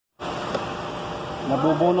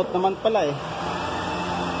Nabubunot naman pala eh.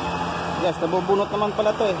 Guys, nabubunot naman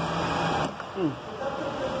pala to eh.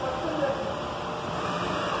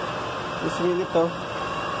 Is really to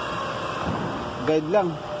guide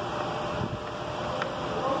lang,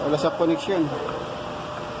 wala sa connection.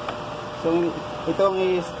 So ito ang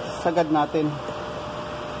isagad natin.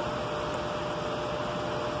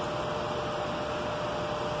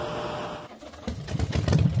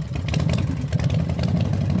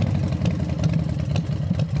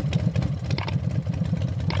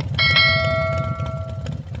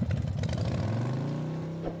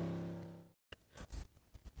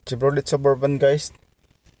 Chevrolet Suburban guys,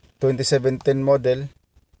 2017 model.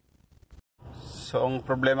 So ang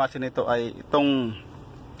problema kasi nito ay itong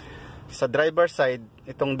sa driver side,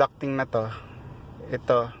 itong ducting na to,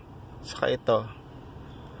 ito saka ito,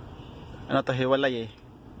 ano to, hiwalay eh.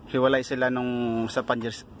 Hiwalay sila nung sa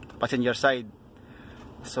passenger side.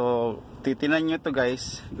 So titinan nyo to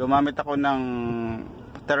guys, gumamit ako ng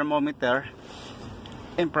thermometer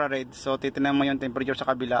infrared. So titinan mo yung temperature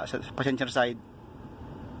sa kabila, sa passenger side.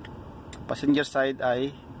 Passenger side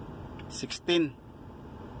ay 16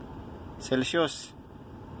 Celsius,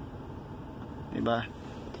 diba?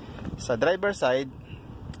 Sa driver side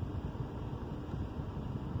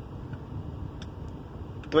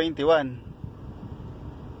 21.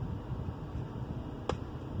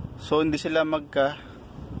 So hindi sila magka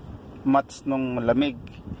match nung lamig.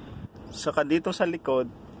 Saka dito sa likod,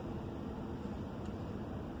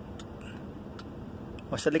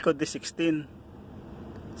 sa likod di 16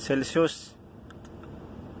 Celsius.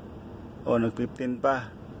 O nag 15 pa.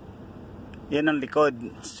 Yan ang likod.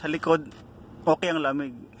 Sa likod okay ang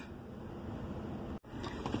lamig.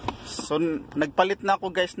 So nagpalit na ako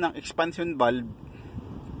guys ng expansion valve,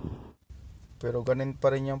 pero ganun pa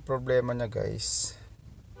rin yung problema niya guys.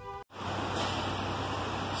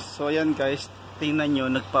 So ayan guys, tingnan nyo,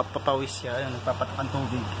 nagpapapawis siya, nagpapatak ang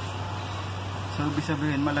tubig. So ibig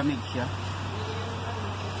sabihin malamig siya.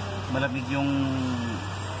 Malamig yung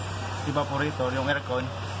evaporator, yung aircon.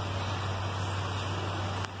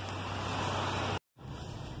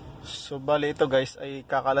 So bali ito guys ay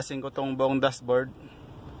kakalasin ko tong buong dashboard.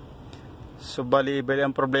 So bali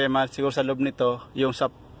ang problema siguro sa loob nito, yung sa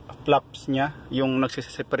flaps niya, yung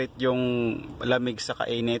nagsiseparate yung lamig sa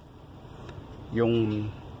kainit, yung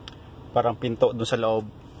parang pinto dun sa loob,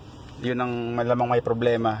 yun ang malamang may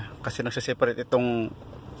problema. Kasi nagsiseparate itong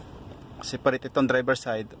driver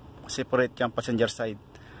side, separate yung passenger side.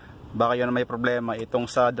 Baka yun may problema. Itong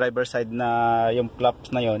sa driver side na yung flaps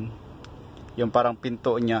na yun, yung parang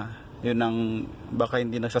pinto niya, yun ang baka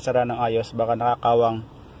hindi nagsasara ng ayos, baka nakakawang,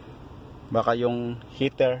 baka yung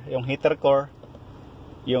heater core,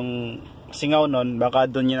 yung singaw nun, baka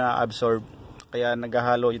doon niya na-absorb, kaya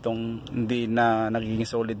naghahalo itong hindi na nagiging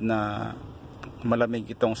solid na malamig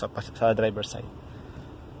itong sa driver side.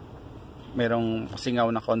 Merong singaw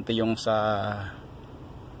na konti yung sa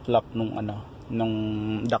flap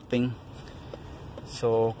nung ducting.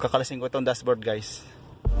 So kakalasin ko itong dashboard guys.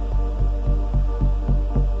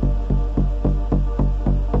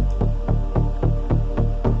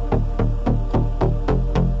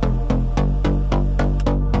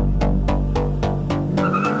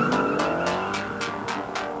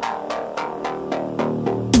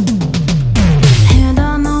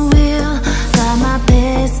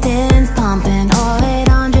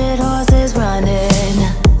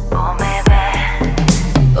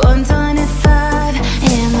 One 25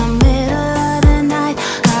 in the middle of the night.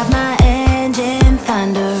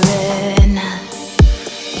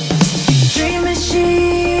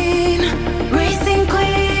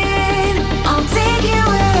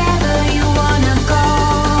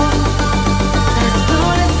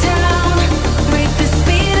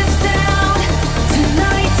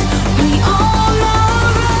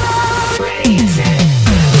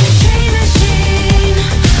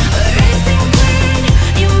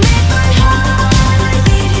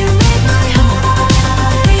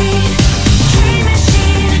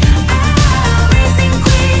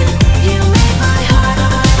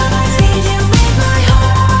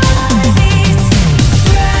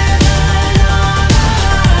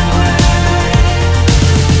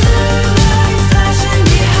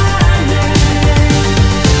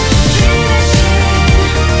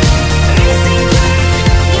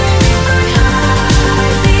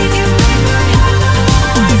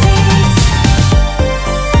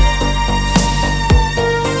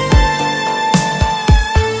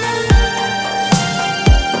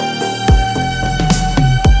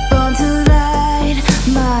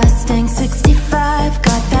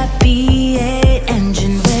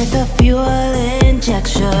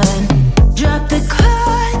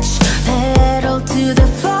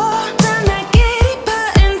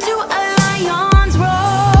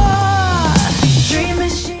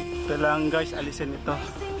 guys, alisin ito.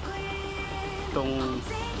 Itong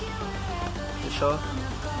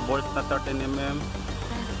bolt na 13mm.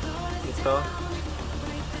 Ito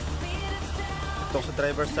sa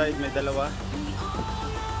driver side may dalawa,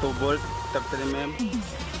 2 bolt 13mm.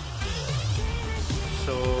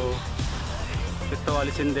 So ito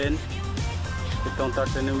alisin din, itong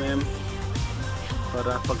 13mm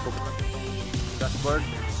para pagpupukas itong dashboard.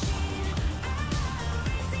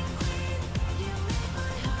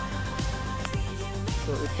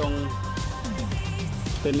 So itong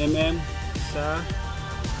 10mm, isa,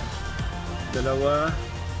 dalawa,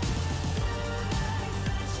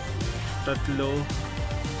 tatlo,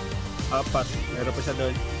 apat, meron pa siya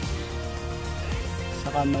doon.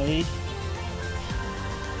 Saka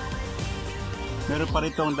meron pa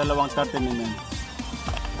ritong dalawang 13mm.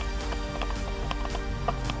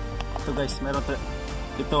 Ito guys, meron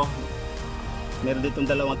ditong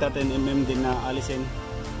dalawang 13mm din na alisin.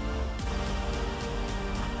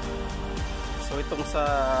 So itong sa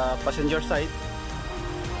passenger side,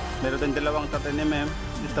 meron din dalawang 13mm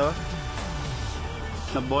dito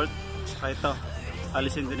na bolt. Saka ito,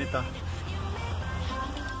 alisin din ito.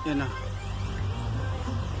 Yan na,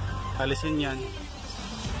 alisin yan.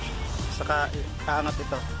 Saka aangat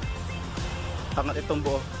ito, angat itong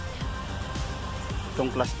buo,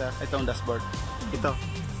 itong cluster, itong dashboard. Ito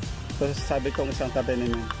sabi kong isang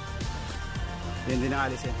 13mm, yan din ang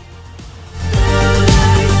alisin.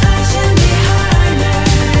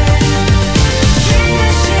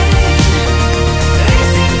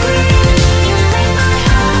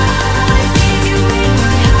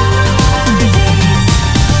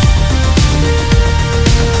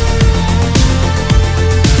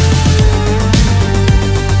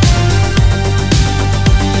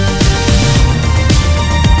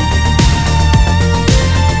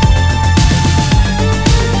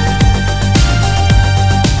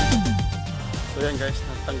 Guys,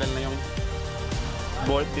 natanggal na yung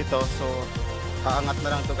bolt dito, so aangat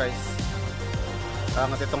na lang to guys,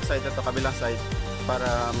 aangat itong side ito, kabilang side,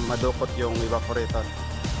 para madukot yung evaporator.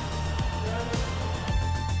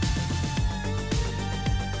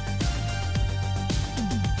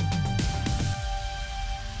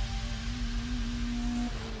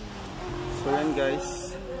 So yan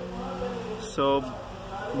guys, so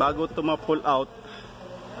bago ito ma-pull out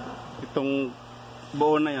itong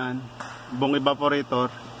buo na yan, buong evaporator,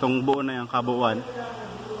 itong buo na yan, kabuuan.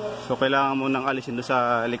 So kailangan mo nang alisin doon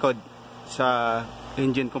sa likod, sa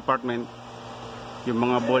engine compartment, yung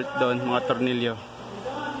mga bolt doon, mga tornilyo.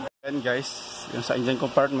 Ayan guys, yung sa engine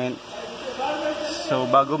compartment. So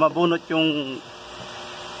bago mabunot yung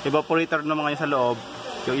evaporator na mga yun sa loob,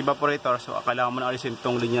 yung evaporator, so kailangan mo nang alisin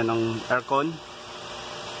itong linya ng aircon,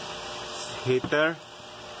 heater.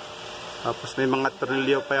 Tapos may mga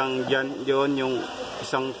tornilyo pa yung dyan, yun, yung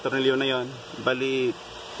isang tornilyo na yon, bali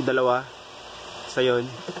dalawa sa yon.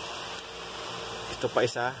 Ito pa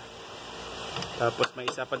isa. Tapos may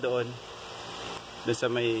isa pa doon sa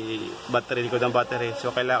may battery, likod ng battery.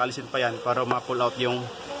 So kailangan alisin pa yan para ma-pull out yung,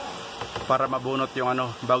 para mabunot yung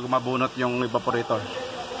ano, bago mabunot yung evaporator.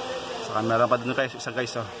 So meron pa doon guys, isang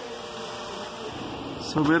guys, oh.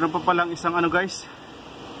 So meron pa palang isang ano guys,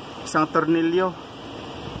 isang tornilyo.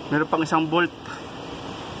 Meron pang isang bolt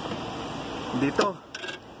dito,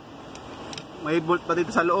 may bolt pa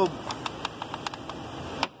dito sa loob.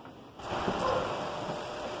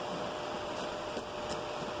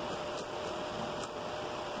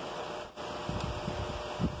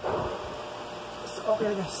 So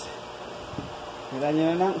okay guys, kailangan nyo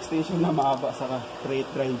na lang extension na mahaba, saka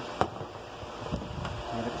straight drive.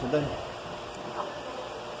 Meron siya doon.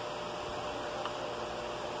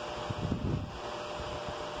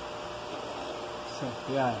 So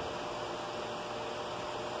yan.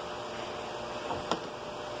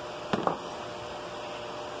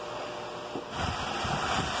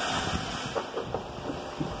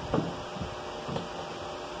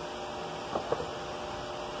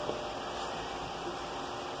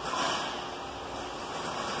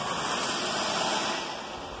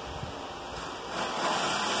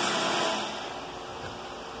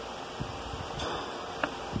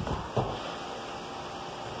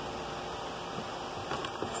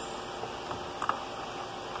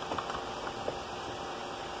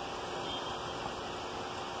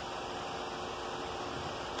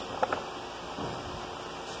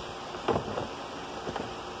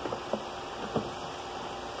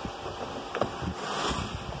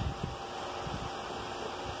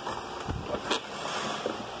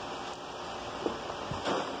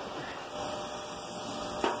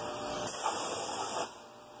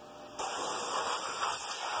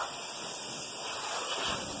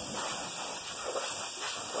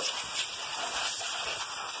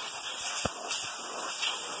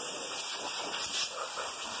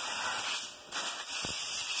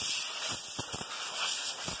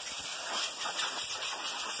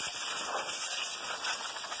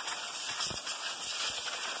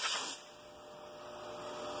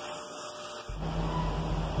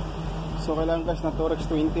 So kailangan guys na Torex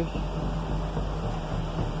 20.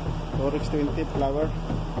 Torex 20 flower.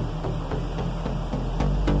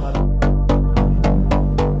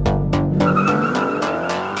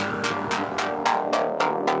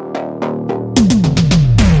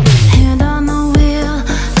 Hand on the wheel,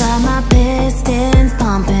 got my pistons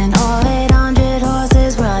pumping, all 800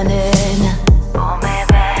 horses running. Oh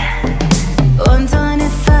baby,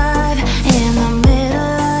 125 in the middle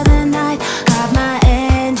of the night, got my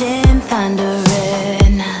engine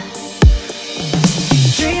thundering.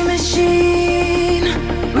 Dream machine,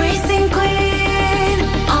 racing queen,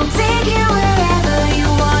 I'll take you wherever you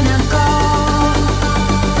wanna go.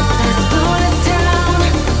 Let's blow this town,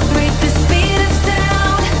 break the speed of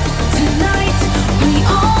sound. Tonight we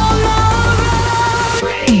all know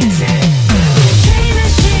racing. Dream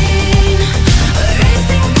machine,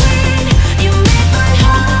 racing queen, you make my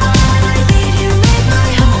heart beat, you make my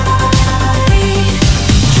heart beat.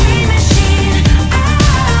 Dream machine,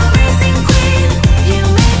 racing queen, you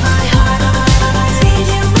make my heart beat,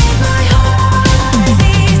 you make my heart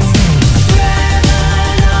beat. Driving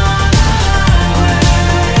on the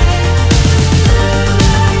highway, blue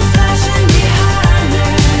lights flashing behind me.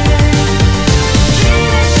 Dream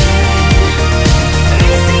machine,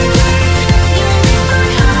 racing queen, you make my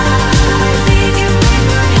heart beat, you make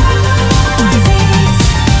my heart beat.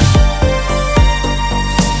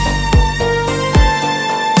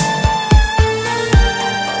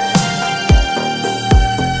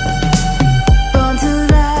 Born to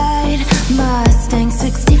ride, Mustang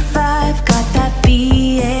 65, got that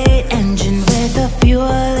V8 engine with a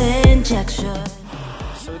fuel injection.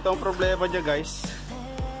 So ito ang problema dyan guys.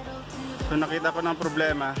 So nakita ko ng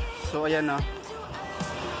problema. So ayan o.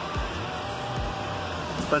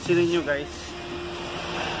 Pansinin nyo guys.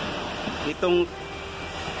 Itong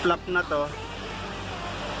flap na to,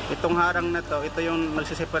 itong harang na to, ito yung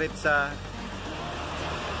nagsiseparate sa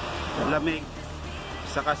lamig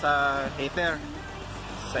saka sa heater,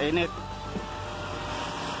 sa init.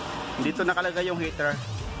 Dito nakalagay yung heater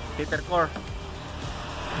core.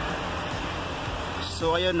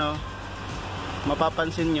 So ayun o,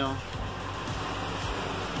 mapapansin nyo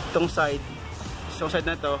itong side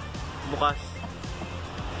na to bukas,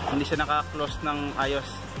 hindi siya naka-close ng ayos.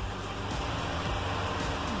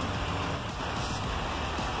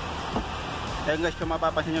 Ayun guys, kung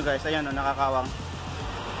mapapansin nyo guys, ayan o, nakakawang.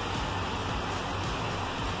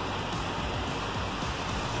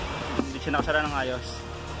 Hindi siya nakasara ng ayos.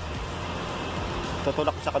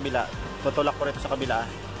 Tutulak ko sa kabila, tutulak ko rito sa kabila.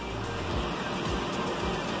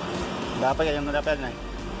 Dapat yan,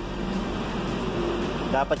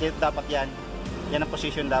 dapat yan. Yan ang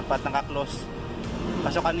position, dapat naka-close.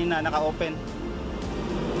 Kaso kanina naka-open.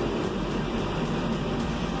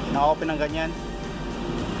 Naka-open ng ganyan.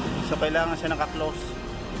 So kailangan siya naka-close.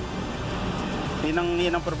 Yan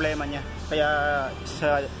ang problema niya. Kaya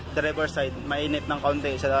sa driver side mainit ng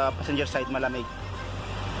kaunti, sa passenger side malamig.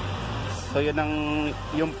 So yun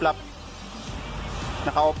yung flap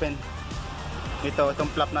naka-open. Itong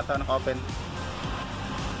flap na to naka-open.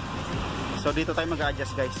 So dito tayo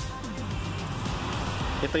mag-adjust guys.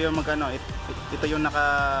 Ito yung ito yung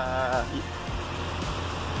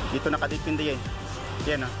dito nakadipindi yan.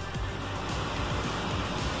 Yan o.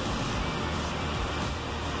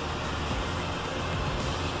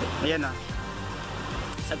 Ayan o.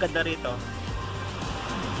 Sagad na rito.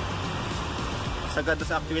 Sagad na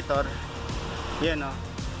sa actuator. Yan o.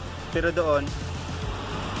 Pero doon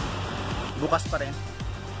bukas pa rin.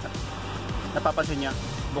 Napapansin niya,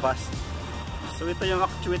 bukas. So ito yung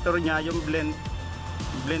actuator niya, yung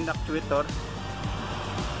blend actuator.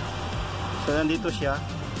 So nandito siya.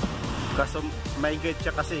 Kaso may gate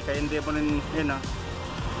siya kasi, kaya hindi mo rin yun o.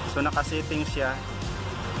 So nakasetting siya.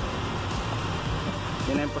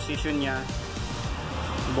 Yun yung position niya.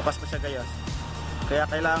 Bukas pa siya guys. Kaya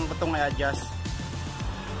kailangan ko itong i-adjust.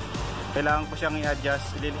 Kailangan ko siyang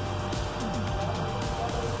i-adjust.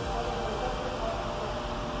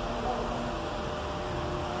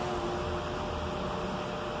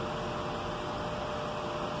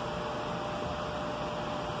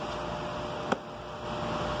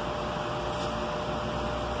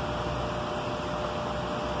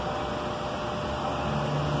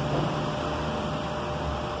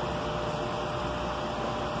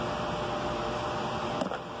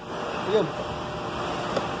 Yun.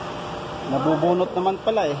 Nabubunot naman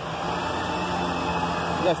pala eh.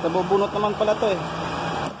 Yes, nabubunot naman pala to eh.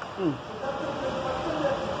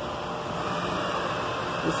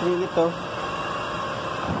 Isili ito.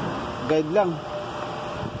 Guide lang.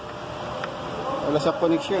 Wala sa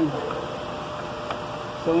connection.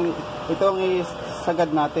 So ito ang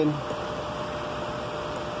isagad natin.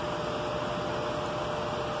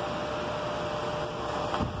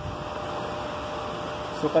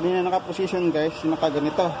 So kanina naka-position guys,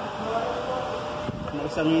 naka-ganito. May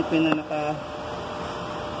isang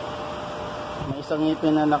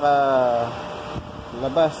ngipin na naka-labas.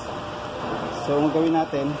 So ang gawin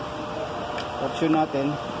natin, option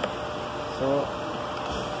natin. So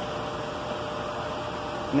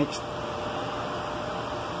next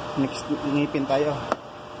ngipin tayo.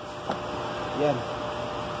 Yan.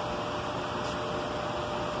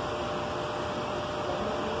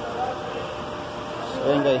 So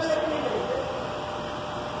ayan guys,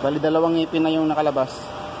 bali dalawang ngipin na yung nakalabas.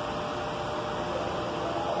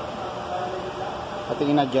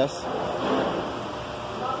 Ating in-adjust.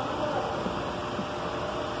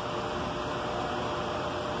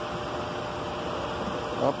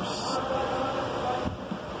 Oops,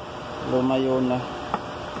 lumayo na.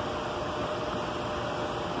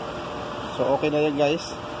 So okay na yan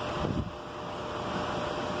guys.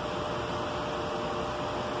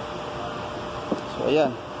 So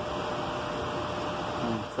ayan.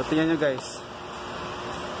 So tingnan nyo guys,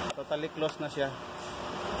 totally closed na siya.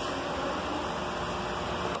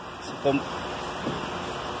 So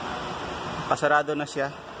kasarado na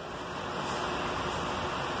siya.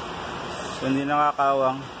 So hindi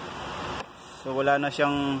nakakawang. So wala na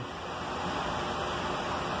siyang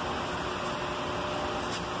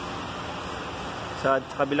sa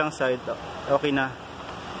kabilang side, okay na.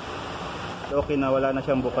 Okay na, wala na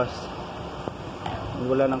siyang bukas.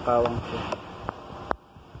 Wala nang kawang.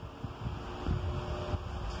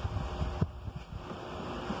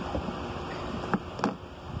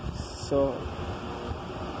 So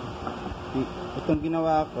itong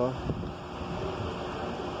ginawa ko,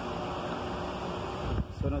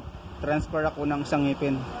 so transfer ako ng isang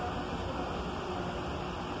ngipin.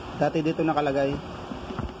 Dati dito nakalagay.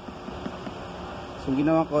 So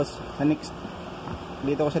ginawa ko sa next,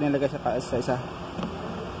 dito ko siya nilagay sa isa.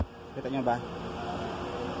 Kita nyo ba?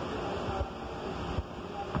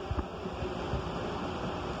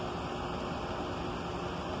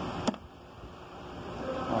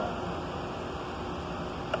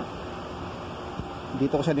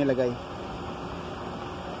 Dito ko siya nilagay.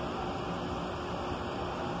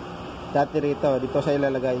 Dati rito, dito sa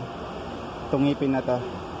ilalagay. Itong ngipin na to.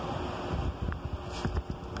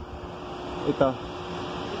 Ito.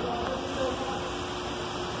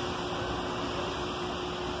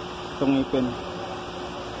 Itong ngipin.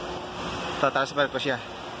 Tataspan ko siya.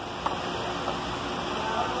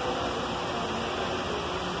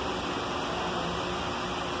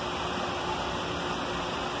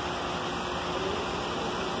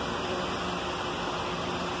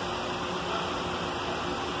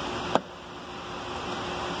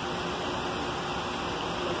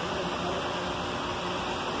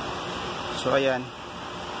 So ayan,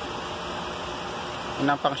 yun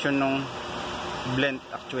ang function ng blend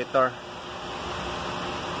actuator.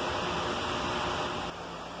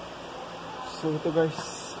 So ito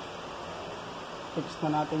guys, fix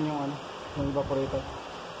na natin yung evaporator.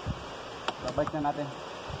 Babalik na natin.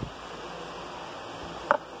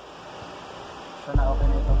 Sana okay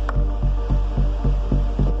na ito.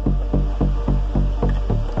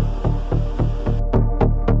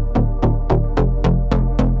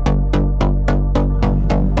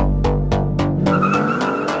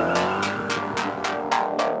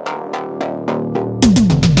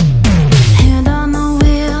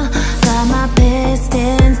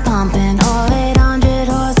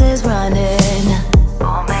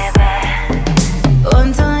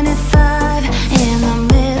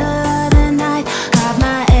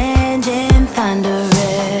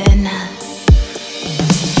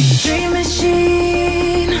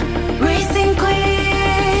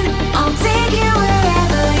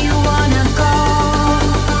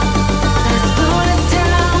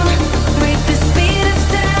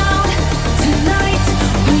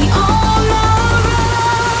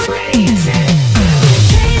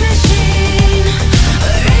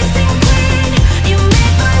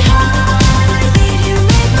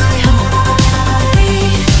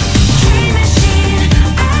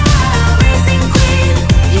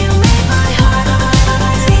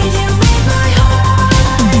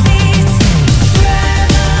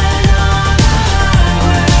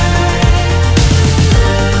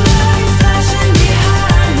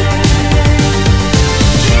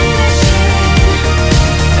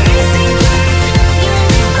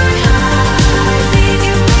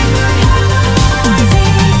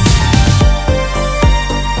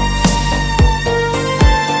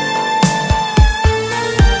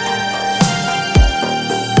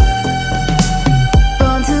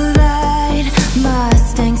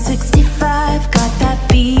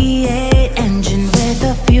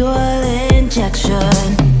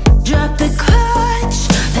 injection. Drop the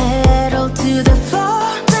clutch.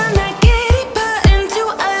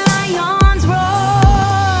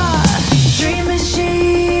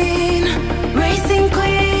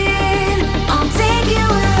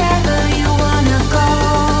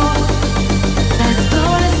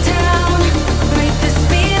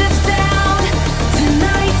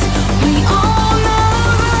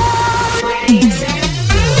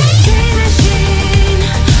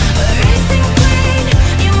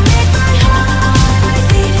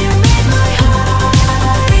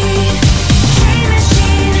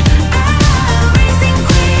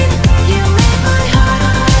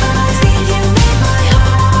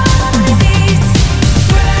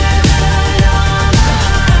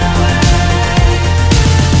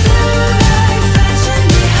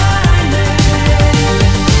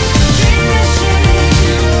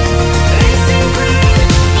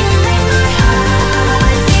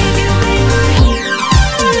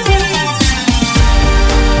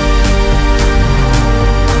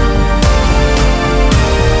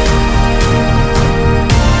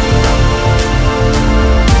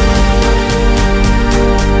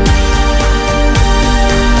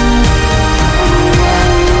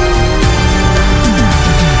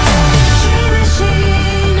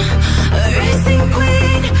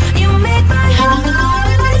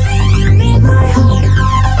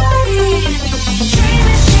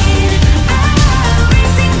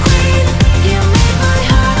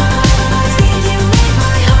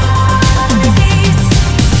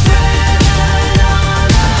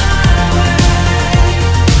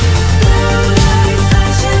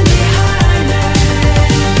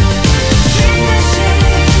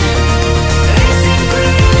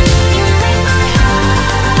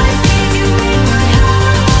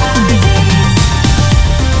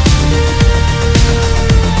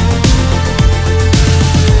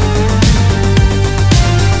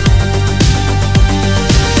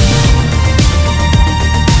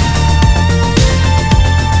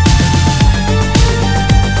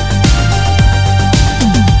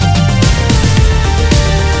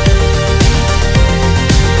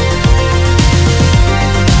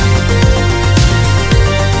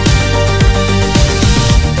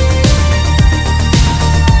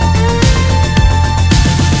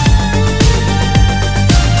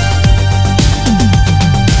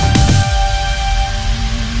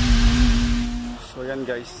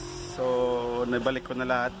 guys. So nabalik ko na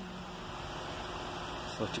lahat.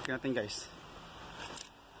 So check natin guys.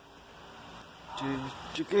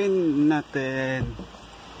 Checkin natin.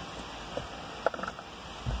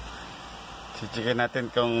 Checkin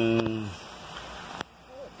natin kung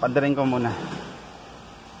pandarin ko muna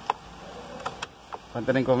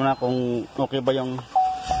kung okay ba yung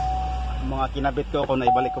mga kinabit ko, kung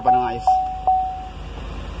naibalik ko pa ng ayos.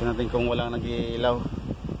 Checkin natin kung walang nag-iilaw.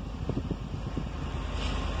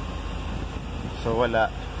 So wala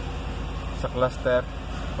sa cluster,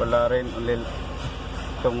 wala rin, ulil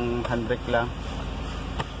itong handbrake lang.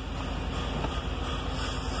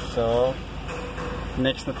 So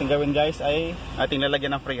next natin gawin guys ay ating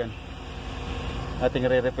lalagyan ng freon, ating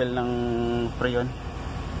re-refill ng freon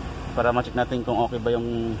para ma-check natin kung okay ba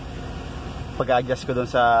yung pag-adjust ko dun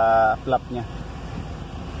sa flap nya,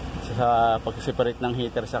 sa pag-separate ng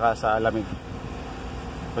heater saka sa lamig.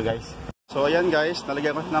 So guys, so ayan guys,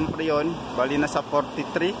 nalagyan ko ng freon, bali na sa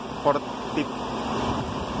 43, 40,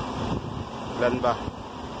 ilan ba?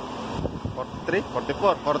 43,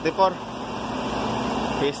 44, 44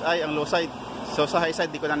 PSI ang low side. So sa high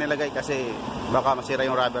side di ko na nilagay kasi baka masira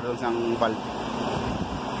yung rubber dun ng valve.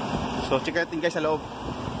 So check natin guys sa loob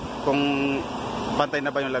kung pantay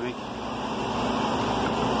na ba yung lamig.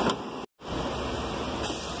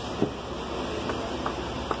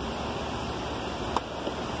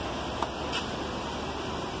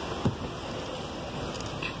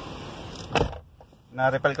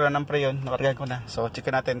 Na-refill ko na ng freon, nakargahan ko na. So check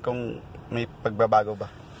natin kung may pagbabago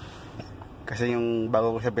ba. Kasi yung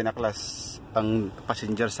bago ko sa binaklas, ang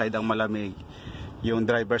passenger side ang malamig, yung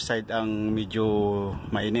driver side ang medyo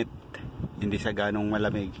mainit, hindi sa ganong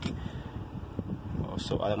malamig.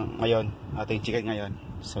 So ngayon, ating checkin ngayon.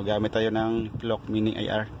 So gamit tayo ng Clock Mini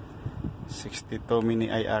IR 62 Mini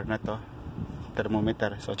IR na to,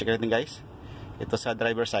 thermometer. So check natin guys. Ito sa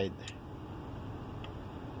driver side.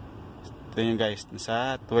 Ito yun guys,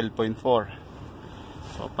 nasa 12.4.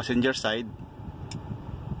 So passenger side,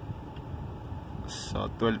 so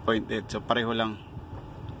 12.8. So pareho lang.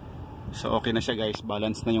 So okay na siya guys,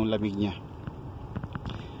 balance na yung lamig niya,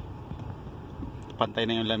 pantay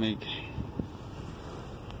na yung lamig.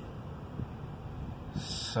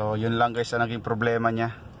 So yun lang guys ang naging problema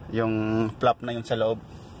niya, yung flap na yun sa loob,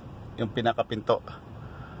 yung pinakapinto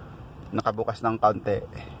nakabukas ng kaunti.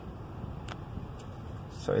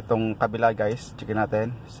 So itong kabila guys, checkin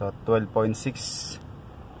natin. So 12.6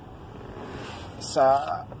 sa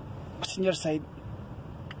passenger side,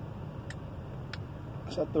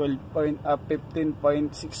 sa 15.6.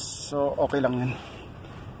 So okay lang yan.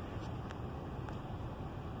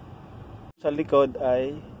 Sa likod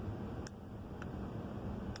ay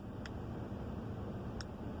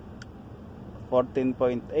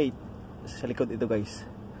 14.8 sa likod ito guys.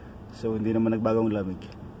 So hindi naman nagbagong lamig.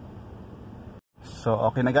 So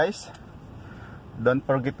okay na guys. Don't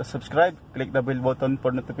forget to subscribe, click the bell button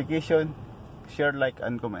for notification, share, like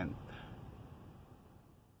and comment.